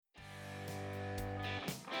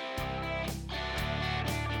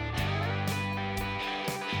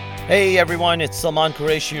Hey everyone, it's Salman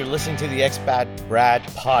Qureshi. You're listening to the Expat Brad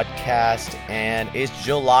podcast, and it's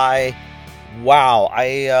July. Wow,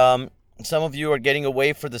 some of you are getting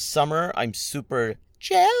away for the summer. I'm super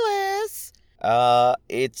jealous.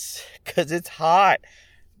 It's because it's hot,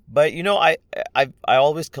 but I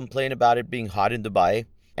always complain about it being hot in Dubai,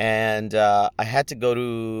 and I had to go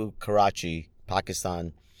to Karachi,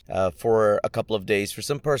 Pakistan, for a couple of days for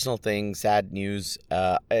some personal things, sad news.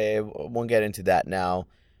 I won't get into that now.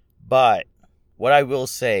 But what I will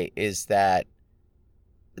say is that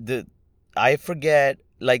I forget,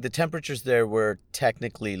 like, the temperatures there were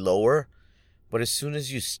technically lower, but as soon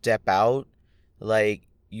as you step out, like,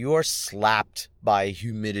 you are slapped by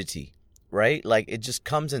humidity, right? Like, it just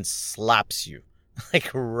comes and slaps you,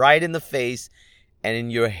 like, right in the face and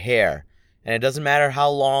in your hair. And it doesn't matter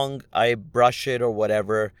how long I brush it or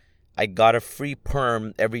whatever, I got a free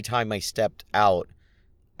perm every time I stepped out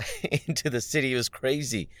into the city. It was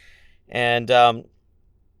crazy. And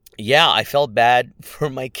I felt bad for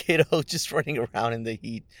my kiddo just running around in the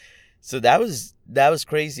heat. So that was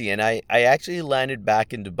crazy. And I actually landed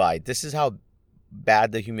back in Dubai. This is how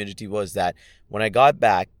bad the humidity was, that when I got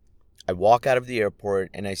back, I walk out of the airport,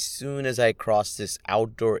 and as soon as I cross this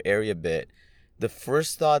outdoor area bit, the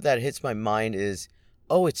first thought that hits my mind is,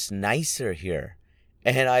 oh, it's nicer here.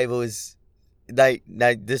 And I was like,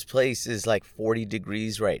 this place is like 40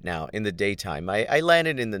 degrees right now in the daytime. I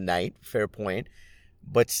landed in the night, fair point,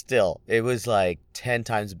 but still, it was like 10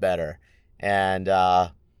 times better. And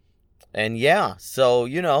yeah, so,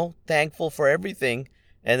 thankful for everything.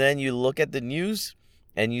 And then you look at the news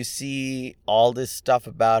and you see all this stuff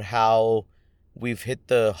about how we've hit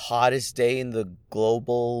the hottest day in the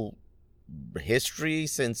global history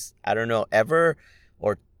since, I don't know, ever,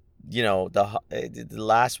 or, the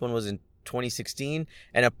last one was in 2016,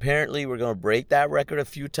 and apparently we're going to break that record a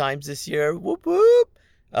few times this year. Whoop whoop.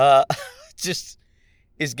 Just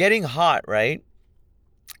is getting hot, right?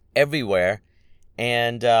 Everywhere.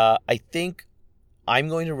 And I think I'm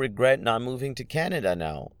going to regret not moving to Canada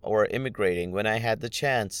now, or immigrating when I had the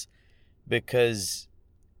chance, because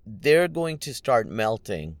they're going to start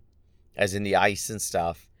melting, as in the ice and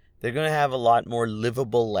stuff. They're going to have a lot more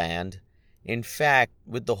livable land. In fact,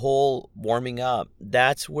 with the whole warming up,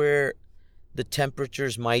 that's where the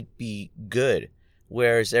temperatures might be good,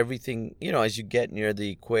 whereas everything, as you get near the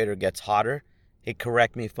equator, gets hotter. Hey,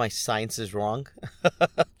 correct me if my science is wrong.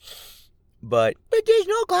 but there's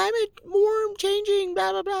no climate warm changing,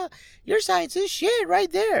 blah, blah, blah. Your science is shit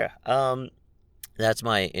right there. That's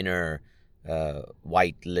my inner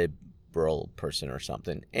white liberal person or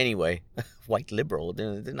something. Anyway, white liberal,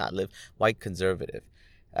 they're not white conservative.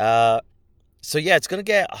 So yeah, it's going to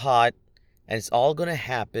get hot. And it's all going to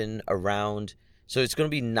happen around, so it's going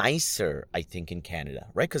to be nicer, I think, in Canada,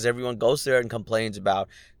 right? Because everyone goes there and complains about,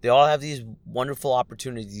 they all have these wonderful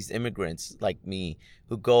opportunities, these immigrants like me,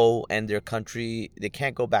 who go and their country, they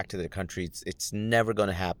can't go back to their country. It's never going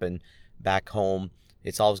to happen back home.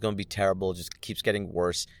 It's always going to be terrible. It just keeps getting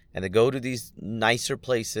worse. And they go to these nicer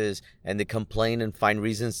places and they complain and find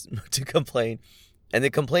reasons to complain. And they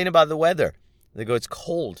complain about the weather. They go, it's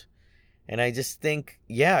cold. And I just think,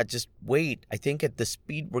 yeah, just wait. I think at the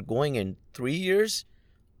speed we're going in 3 years,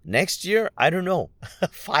 next year, I don't know,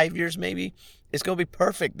 5 years maybe, it's going to be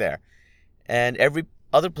perfect there. And every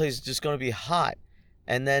other place is just going to be hot.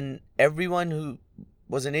 And then everyone who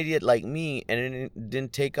was an idiot like me and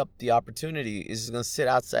didn't take up the opportunity is going to sit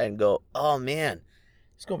outside and go, oh man,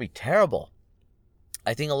 it's going to be terrible.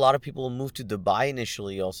 I think a lot of people will move to Dubai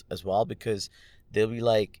initially as well, because they'll be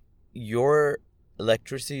like, your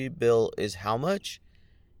electricity bill is how much?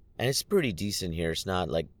 And it's pretty decent here. It's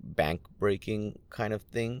not like bank breaking kind of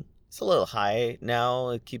thing. It's a little high now.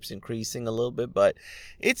 It keeps increasing a little bit, but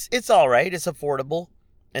it's all right. It's affordable.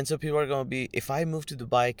 And so people are going to be, if I move to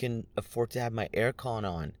Dubai, I can afford to have my aircon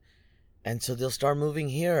on. And so they'll start moving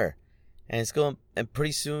here. And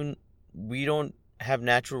pretty soon we don't have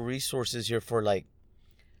natural resources here for, like,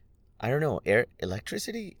 I don't know,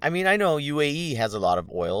 electricity? I mean, I know UAE has a lot of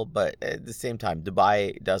oil, but at the same time,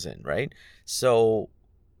 Dubai doesn't, right? So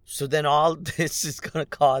then all this is going to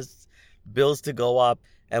cause bills to go up,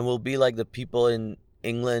 and we'll be like the people in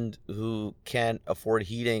England who can't afford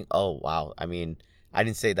heating. Oh, wow. I mean, I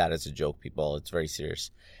didn't say that as a joke, people. It's very serious.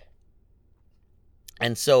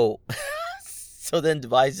 And so then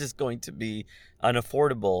Dubai is just going to be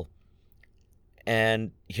unaffordable.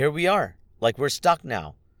 And here we are. Like, we're stuck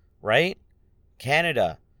now. Right?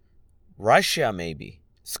 Canada, Russia, maybe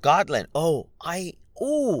Scotland. I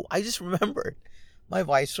just remembered my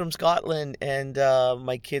wife's from Scotland, and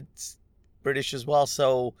my kid's British as well.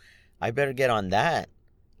 So I better get on that.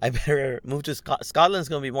 I better move to Scotland's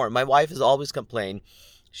going to be warm. My wife has always complained.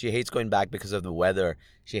 She hates going back because of the weather.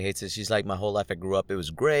 She hates it. She's like, my whole life I grew up, it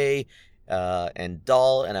was gray and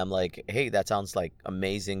dull. And I'm like, hey, that sounds like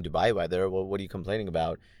amazing Dubai weather. Well, what are you complaining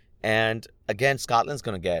about? And again, Scotland's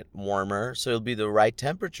going to get warmer, so it'll be the right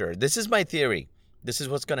temperature. This is my theory. This is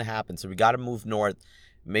what's going to happen. So we got to move north,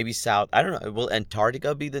 maybe south. I don't know. Will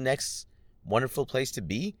Antarctica be the next wonderful place to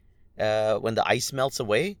be when the ice melts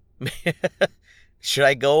away? Should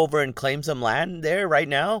I go over and claim some land there right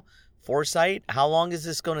now? Foresight? How long is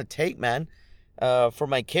this going to take, man? For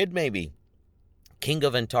my kid, maybe. King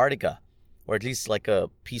of Antarctica. Or at least like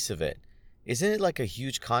a piece of it. Isn't it like a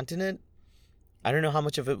huge continent? I don't know how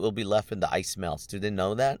much of it will be left when the ice melts. Do they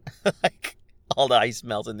know that? Like, all the ice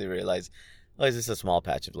melts and they realize, oh, is this a small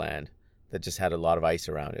patch of land that just had a lot of ice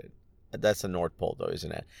around it? That's the North Pole, though,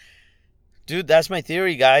 isn't it? Dude, that's my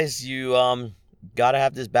theory, guys. You got to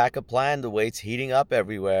have this backup plan. The way it's heating up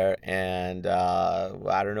everywhere. And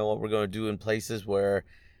I don't know what we're going to do in places where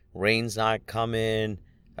rain's not coming.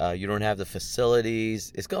 You don't have the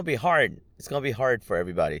facilities. It's going to be hard. It's going to be hard for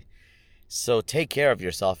everybody. So take care of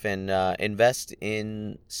yourself and invest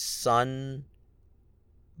in sun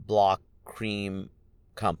block cream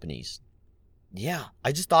companies. Yeah,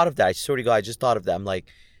 I just thought of that. I swear to God, I just thought of that. I'm like,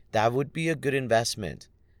 that would be a good investment.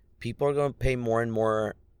 People are going to pay more and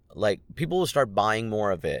more. Like, people will start buying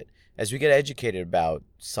more of it as we get educated about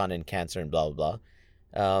sun and cancer and blah, blah,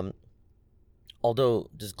 blah. Although,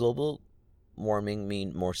 does global warming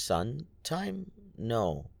mean more sun time?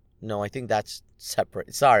 No, I think that's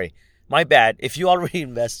separate. Sorry. My bad. If you already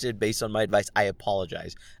invested based on my advice, I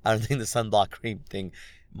apologize. I don't think the sunblock cream thing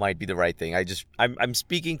might be the right thing. I'm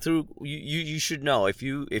speaking through. You should know if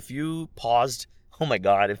you paused. Oh my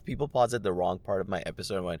God! If people pause at the wrong part of my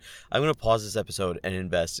episode, I'm gonna pause this episode and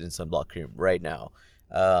invest in sunblock cream right now.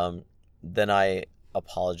 Then I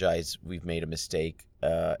apologize. We've made a mistake,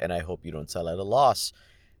 and I hope you don't sell at a loss.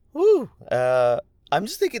 Woo! I'm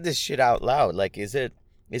just thinking this shit out loud. Like, is it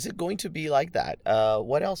going to be like that?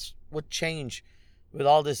 What else would change with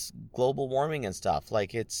all this global warming and stuff?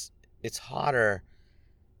 Like, it's hotter.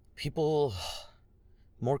 People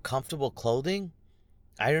more comfortable clothing?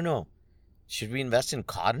 I don't know. Should we invest in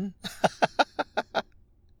cotton?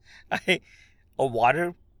 Or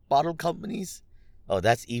water bottle companies? Oh,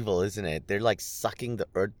 that's evil, isn't it? They're like sucking the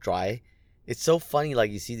earth dry. It's so funny,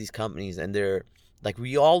 like, you see these companies and they're like,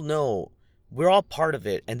 we all know we're all part of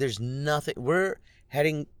it, and there's nothing. We're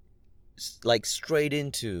heading like straight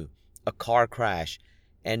into a car crash,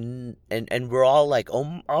 and we're all like,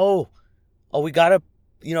 oh, we gotta,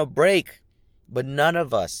 brake, but none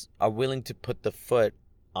of us are willing to put the foot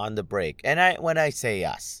on the brake. And when I say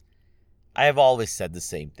us, I have always said the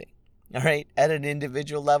same thing. All right, at an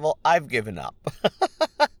individual level, I've given up.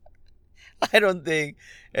 I don't think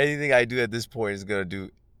anything I do at this point is gonna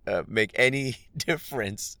make any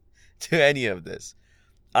difference to any of this.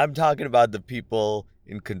 I'm talking about the people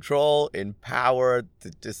in control, in power, the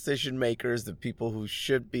decision makers, the people who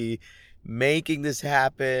should be making this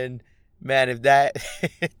happen. Man, if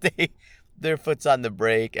their foot's on the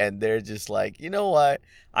brake and they're just like, you know what?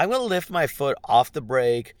 I'm going to lift my foot off the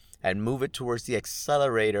brake and move it towards the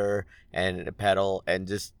accelerator and the pedal and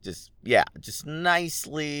just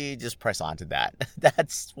nicely just press onto that.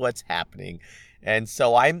 That's what's happening. And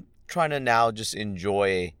so I'm trying to now just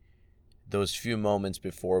enjoy those few moments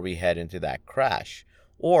before we head into that crash.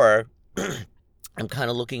 Or I'm kind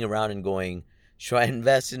of looking around and going, should I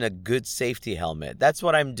invest in a good safety helmet? That's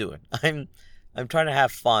what I'm doing. I'm trying to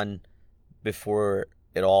have fun before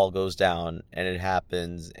it all goes down and it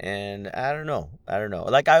happens. And I don't know.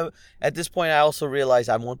 Like, at this point, I also realize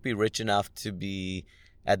I won't be rich enough to be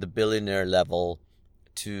at the billionaire level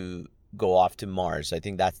to go off to Mars. I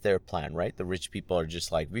think that's their plan, right? The rich people are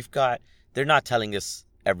just like, they're not telling us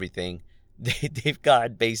everything. They've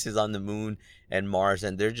got bases on the moon and Mars,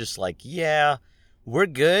 and they're just like, yeah, we're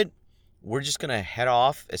good. We're just gonna head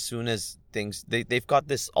off as soon as things. They've got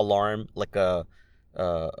this alarm, like a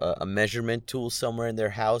measurement tool somewhere in their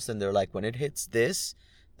house, and they're like, when it hits this,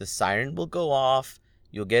 the siren will go off.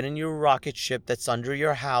 You'll get in your rocket ship that's under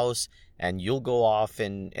your house, and you'll go off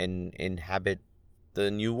and inhabit the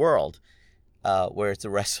new world, whereas the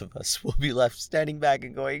rest of us will be left standing back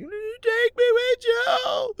and going, take me with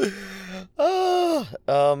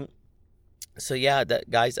you. So yeah,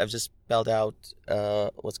 guys, I've just spelled out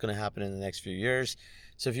what's going to happen in the next few years.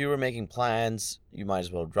 So if you were making plans, you might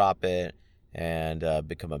as well drop it and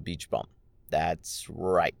become a beach bum. That's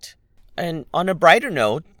right. And on a brighter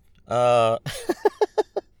note,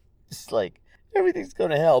 it's like everything's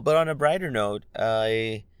going to hell. But on a brighter note,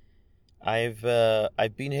 I've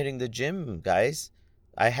been hitting the gym, guys.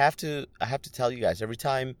 I have to tell you guys, every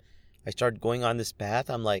time I start going on this path,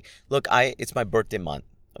 I'm like, look, it's my birthday month.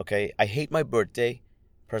 Okay, I hate my birthday.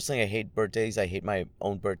 Personally, I hate birthdays. I hate my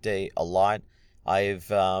own birthday a lot.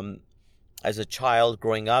 I've as a child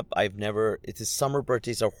growing up, I've never. It's the summer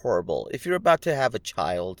birthdays are horrible. If you're about to have a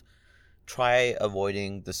child, try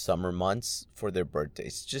avoiding the summer months for their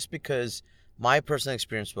birthdays. Just because my personal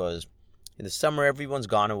experience was in the summer, everyone's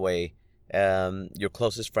gone away, your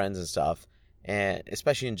closest friends and stuff, and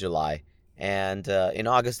especially in July. And in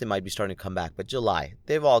August, they might be starting to come back, but July,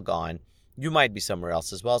 they've all gone. You might be somewhere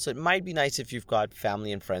else as well. So it might be nice if you've got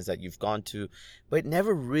family and friends that you've gone to, but it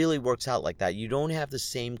never really works out like that. You don't have the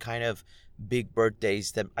same kind of big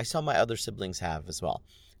birthdays that I saw my other siblings have as well.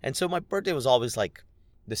 And so my birthday was always like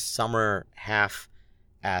the summer half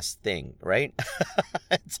ass thing, right?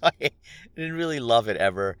 So I didn't really love it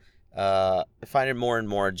ever. I find it more and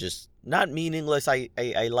more just not meaningless. I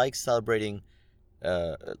like celebrating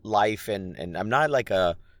life, and I'm not like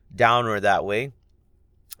a downer that way,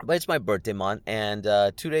 but it's my birthday month, and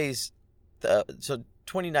 2 days, so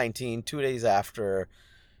 2019, 2 days after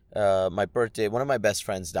my birthday, one of my best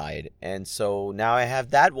friends died, and so now I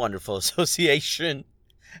have that wonderful association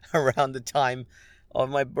around the time of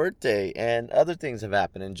my birthday, and other things have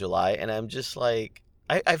happened in July, and I'm just like,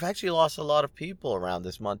 I've actually lost a lot of people around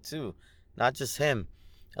this month too, not just him,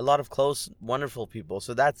 a lot of close, wonderful people,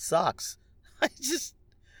 so that sucks. I just,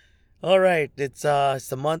 all right, it's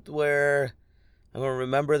the month where I'm gonna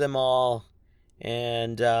remember them all,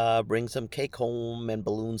 and bring some cake home and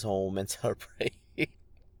balloons home and celebrate.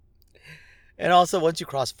 And also, once you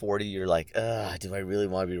cross 40, you're like, do I really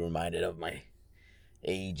want to be reminded of my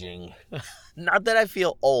aging? Not that I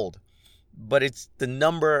feel old, but it's the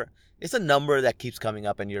number. It's a number that keeps coming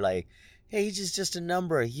up, and you're like, age is just a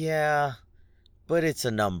number. Yeah, but it's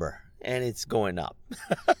a number, and it's going up.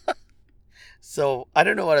 So I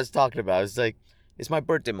don't know what I was talking about. It's like, it's my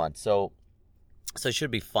birthday month, so it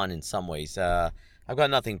should be fun in some ways. I've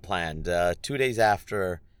got nothing planned. 2 days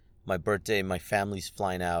after my birthday, my family's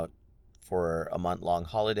flying out for a month-long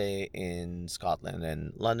holiday in Scotland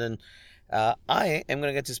and London. I am going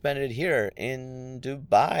to get to spend it here in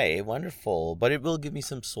Dubai. Wonderful. But it will give me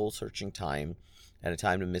some soul-searching time and a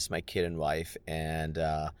time to miss my kid and wife, and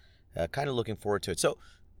kind of looking forward to it. So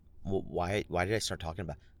why did I start talking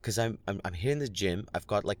about? Because I'm hitting the gym. I've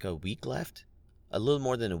got like a week left, a little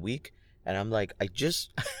more than a week, and I'm like, I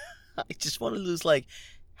just want to lose like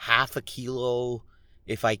half a kilo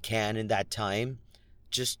if I can in that time,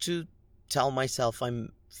 just to tell myself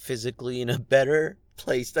I'm physically in a better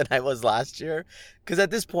place than I was last year. Because at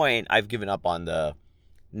this point, I've given up on the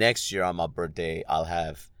next year on my birthday I'll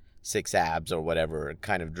have 6 abs or whatever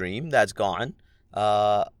kind of dream. That's gone.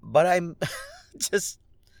 But I'm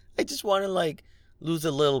I just want to like lose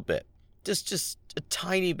a little bit, just a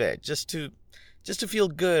tiny bit, just to feel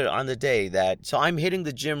good on the day. That so I'm hitting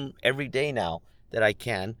the gym every day now that I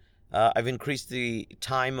can. I've increased the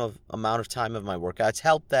amount of time of my workout. It's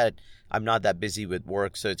helped that I'm not that busy with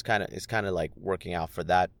work, so it's kind of like working out for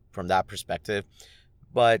that from that perspective.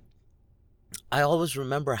 But I always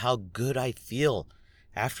remember how good I feel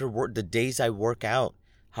after work, the days I work out,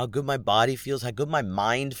 how good my body feels, how good my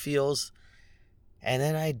mind feels. And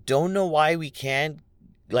then I don't know why we can't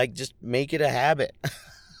like just make it a habit.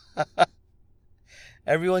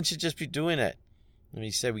 Everyone should just be doing it. And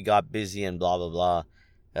he said we got busy and blah, blah,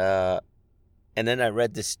 blah. And then I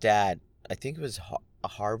read this stat, I think it was a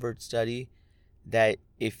Harvard study, that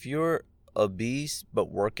if you're obese but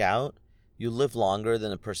work out, you live longer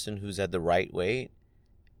than a person who's at the right weight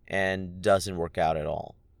and doesn't work out at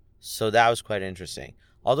all. So that was quite interesting.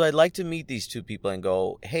 Although I'd like to meet these two people and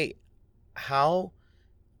go, hey, how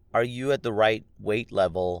are you at the right weight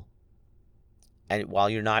level and while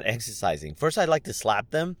you're not exercising? First, I'd like to slap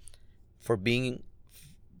them for being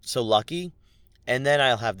so lucky, and then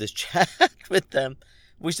I'll have this chat with them,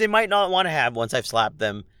 which they might not want to have once I've slapped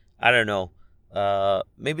them. I don't know.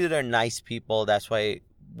 Maybe they're nice people. That's why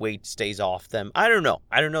weight stays off them. I don't know.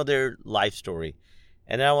 I don't know their life story.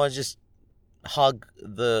 And then I want to just hug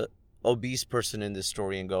the obese person in this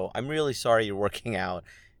story and go, I'm really sorry you're working out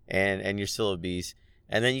and you're still obese.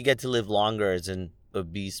 And then you get to live longer as an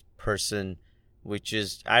obese person, which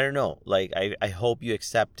is, I don't know. Like, I hope you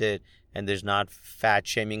accept it and there's not fat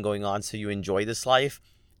shaming going on, so you enjoy this life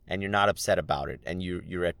and you're not upset about it and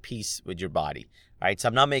you're at peace with your body. All right, so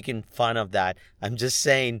I'm not making fun of that. I'm just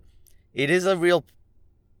saying it is a real,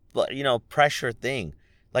 pressure thing.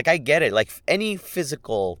 Like, I get it. Like, any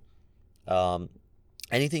physical,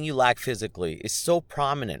 anything you lack physically is so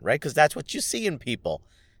prominent, right? Because that's what you see in people.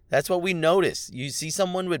 That's what we notice. You see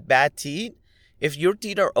someone with bad teeth, If your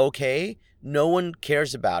teeth are okay, no one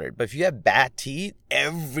cares about it. But if you have bad teeth,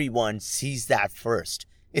 everyone sees that first.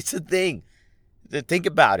 It's a thing. Think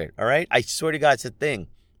about it, all right? I swear to God, it's a thing.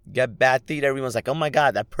 You got bad teeth, everyone's like, oh my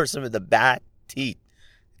God, that person with the bad teeth.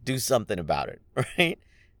 Do something about it, right?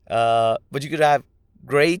 But you could have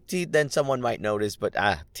great teeth, then someone might notice, but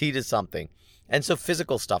teeth is something. And so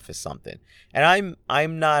physical stuff is something. And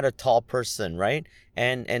I'm not a tall person, right?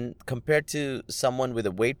 And compared to someone with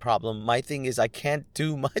a weight problem, my thing is I can't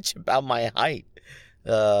do much about my height.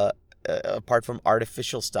 Apart from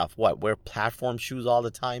artificial stuff. What? Wear platform shoes all the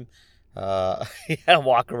time?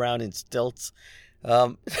 Walk around in stilts.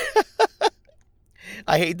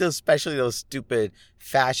 I hate those, especially those stupid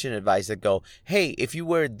fashion advice that go, hey, if you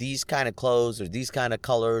wear these kind of clothes or these kind of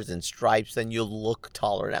colors and stripes, then you'll look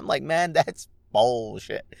taller. And I'm like, man, that's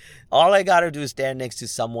bullshit. All I got to do is stand next to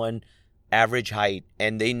someone average height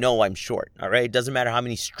and they know I'm short. All right. It doesn't matter how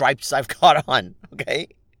many stripes I've got on. Okay.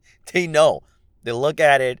 They know. They look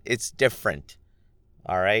at it. It's different.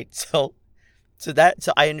 All right. So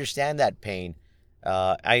I understand that pain.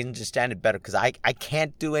 I understand it better because I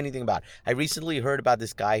can't do anything about it. I recently heard about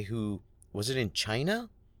this guy who, was it in China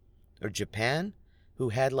or Japan, who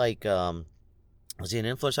had like, was he an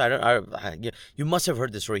influencer? You must have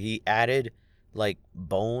heard this story. He added like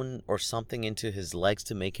bone or something into his legs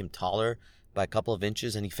to make him taller by a couple of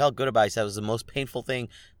inches, and he felt good about it. He said it was the most painful thing,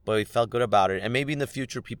 but he felt good about it. And maybe in the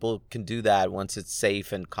future people can do that once it's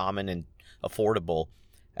safe and common and affordable.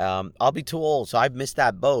 I'll be too old, so I've missed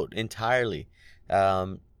that boat entirely.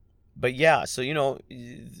 But yeah, so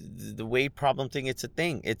the weight problem thing, it's a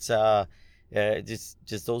thing. It's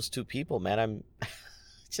just those two people, man. I'm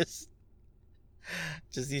just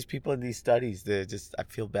these people in these studies. I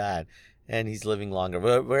feel bad, and he's living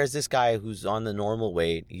longer. Whereas this guy who's on the normal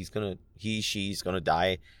weight, she's gonna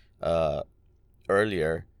die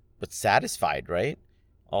earlier, but satisfied, right?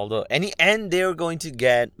 Although and they're going to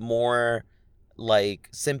get more like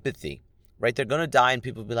sympathy. Right, they're going to die and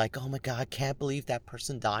people will be like, oh my God, I can't believe that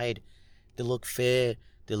person died. They looked fit.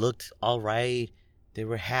 They looked all right. They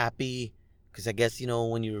were happy. Because I guess,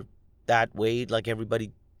 when you're that weight, like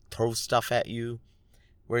everybody throws stuff at you.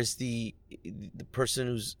 Whereas the person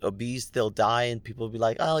who's obese, they'll die and people will be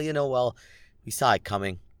like, oh, well, we saw it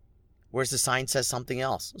coming. Whereas the sign says something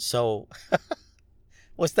else. So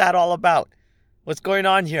what's that all about? What's going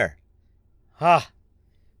on here?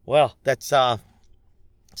 Well, that's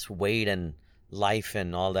it's weight and life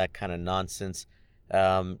and all that kind of nonsense.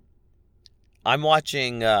 I'm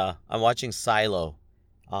watching Silo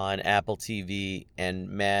on Apple TV, and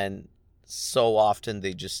man, so often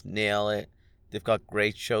they just nail it. They've got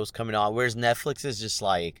great shows coming on. Whereas Netflix is just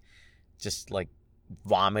like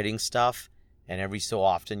vomiting stuff, and every so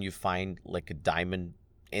often you find like a diamond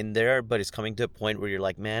in there, but it's coming to a point where you're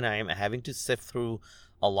like, man, I am having to sift through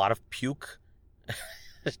a lot of puke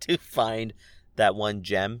to find that one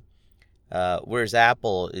gem. Whereas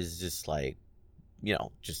Apple is just like,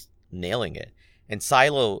 just nailing it. And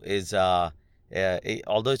Silo is, although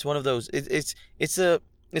it's one of those, it's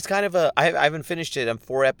kind of I haven't finished it. I'm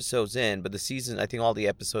 4 episodes in, but the season, I think all the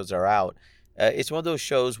episodes are out. It's one of those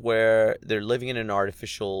shows where they're living in an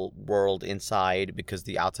artificial world inside because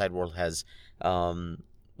the outside world has,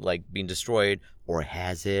 been destroyed, or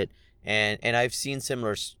has it. And I've seen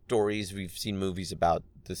similar stories. We've seen movies about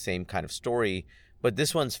the same kind of story, but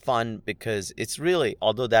this one's fun because it's really,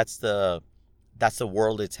 although that's the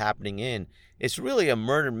world it's happening in, it's really a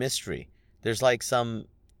murder mystery. There's like some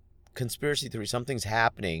conspiracy theory, something's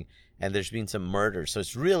happening, and there's been some murder. So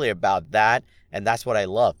it's really about that, and that's what I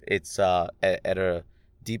love. It's at a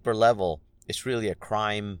deeper level, it's really a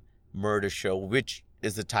crime murder show, which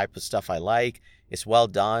is the type of stuff I like. It's well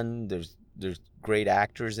done. There's great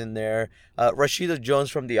actors in there. Rashida Jones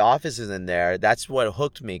from The Office is in there. That's what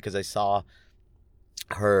hooked me, because I saw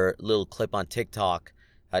her little clip on TikTok.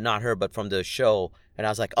 Not her, but from the show. And I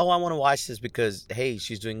was like, oh, I want to watch this because, hey,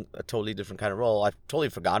 she's doing a totally different kind of role. I've totally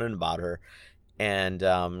forgotten about her.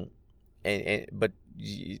 But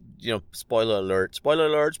spoiler alert,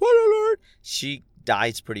 she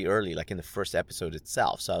dies pretty early, like in the first episode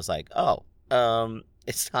itself. So I was like, oh,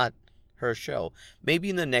 it's not her show. Maybe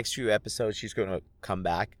in the next few episodes she's going to come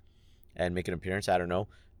back and make an appearance. I don't know,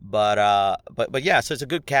 but yeah. So it's a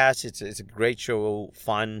good cast. It's a great show,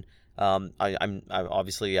 fun. I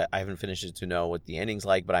obviously I haven't finished it to know what the ending's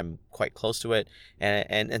like, but I'm quite close to it,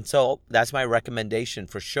 and so that's my recommendation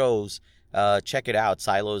for shows. Check it out.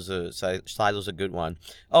 Silo's a good one.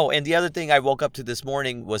 Oh, and the other thing I woke up to this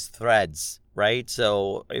morning was Threads, right?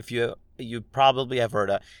 So if you probably have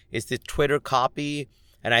heard of, it's the Twitter copy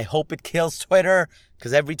and I hope it kills Twitter,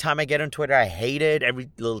 because every time I get on Twitter, I hate it. Every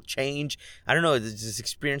little change, I don't know, this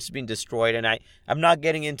experience is being destroyed, and I'm not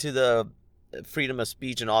getting into the freedom of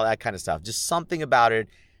speech and all that kind of stuff. Just something about it,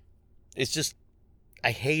 it's just,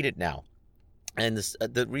 I hate it now. And this,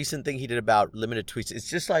 the recent thing he did about limited tweets, it's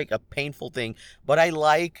just like a painful thing. But I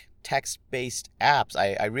like text-based apps.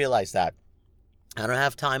 I realize that. I don't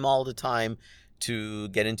have time all the time to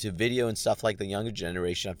get into video and stuff like the younger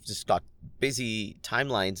generation. I've just got busy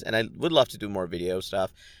timelines, and I would love to do more video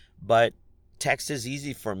stuff. But text is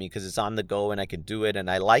easy for me because it's on the go and I can do it and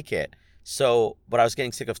I like it. So, but I was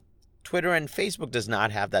getting sick of Twitter, and Facebook does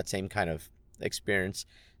not have that same kind of experience.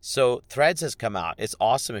 So Threads has come out. It's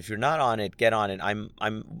awesome. If you're not on it, get on it.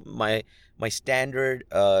 My standard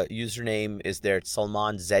username is there. It's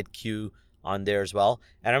Salman ZQ on there as well,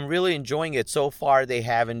 and I'm really enjoying it. So far, they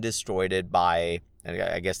haven't destroyed it by, and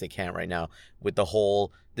I guess they can't right now, with the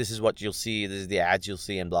whole, this is what you'll see, this is the ads you'll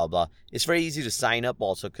see, and blah blah. It's very easy to sign up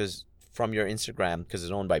also because from your Instagram, because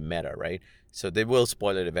it's owned by Meta, right? So they will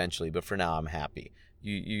spoil it eventually, but for now, I'm happy.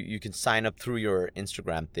 You can sign up through your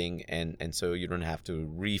Instagram thing, and so you don't have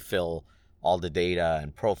to refill all the data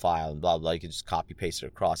and profile and blah blah. You can just copy paste it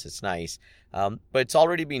across. It's nice, but it's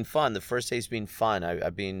already been fun. The first day's been fun.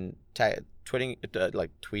 I've been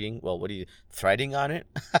tweeting. Well, what are you, threading on it?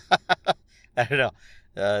 I don't know.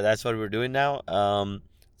 That's what we're doing now. So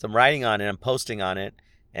I'm writing on it. I'm posting on it,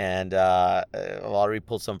 and I've already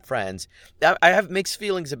pulled some friends. I have mixed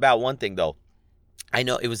feelings about one thing though. I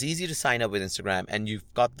know it was easy to sign up with Instagram, and you've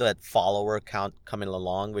got that follower count coming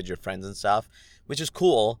along with your friends and stuff, which is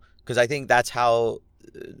cool, because I think that's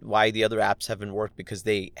why the other apps haven't worked, because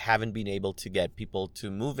they haven't been able to get people to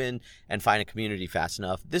move in and find a community fast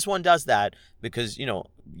enough. This one does that because,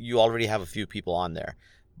 you already have a few people on there.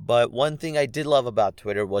 But one thing I did love about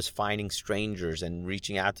Twitter was finding strangers and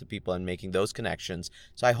reaching out to people and making those connections.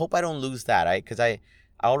 So I hope I don't lose that, because I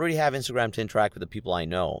already have Instagram to interact with the people I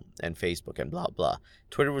know, and Facebook and blah, blah.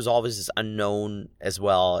 Twitter was always this unknown as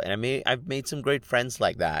well. And I've made some great friends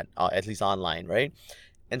like that, at least online, right?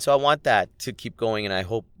 And so I want that to keep going, and I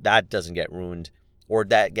hope that doesn't get ruined, or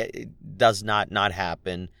that does not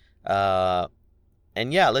happen. And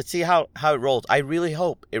yeah, let's see how it rolls. I really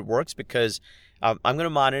hope it works, because I'm going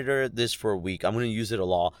to monitor this for a week. I'm going to use it a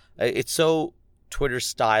lot. It's so Twitter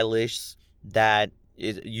stylish that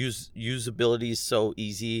usability is so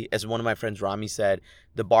easy. As one of my friends, Rami, said,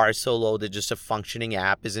 the bar is so low that just a functioning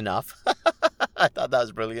app is enough. I thought that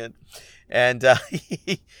was brilliant. And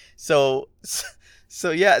so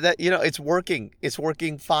yeah, that, it's working. It's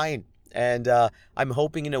working fine. And I'm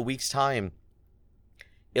hoping in a week's time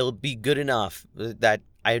it'll be good enough that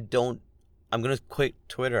I'm going to quit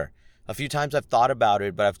Twitter. A few times I've thought about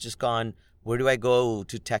it, but I've just gone, where do I go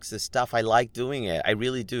to text this stuff? I like doing it. I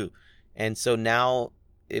really do. And so now,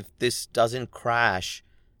 if this doesn't crash,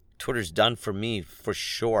 Twitter's done for me for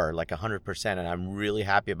sure, like 100%, and I'm really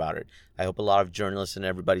happy about it. I hope a lot of journalists and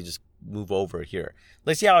everybody just move over here.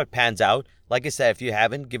 Let's see how it pans out. Like I said, if you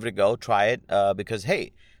haven't, give it a go, try it, because,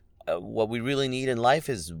 hey, what we really need in life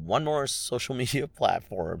is one more social media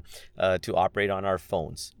platform to operate on our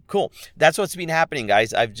phones. Cool. That's what's been happening,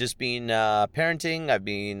 guys. I've just been parenting. I've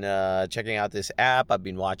been checking out this app. I've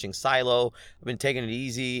been watching Silo. I've been taking it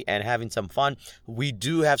easy and having some fun. We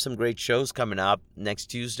do have some great shows coming up next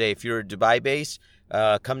Tuesday. If you're Dubai-based,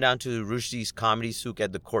 come down to Rushdi's Comedy Souk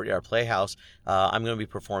at the Courtyard Playhouse. I'm going to be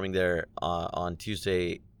performing there on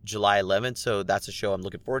Tuesday, July 11th. So that's a show I'm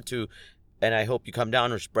looking forward to. And I hope you come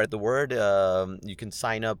down or spread the word. You can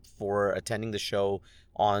sign up for attending the show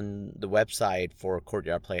on the website for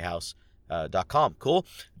courtyardplayhouse.com. Cool.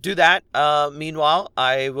 Do that. Meanwhile,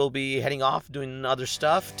 I will be heading off doing other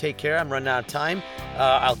stuff. Take care. I'm running out of time.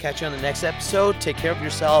 I'll catch you on the next episode. Take care of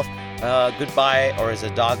yourself. Goodbye, or as a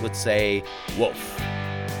dog would say, woof.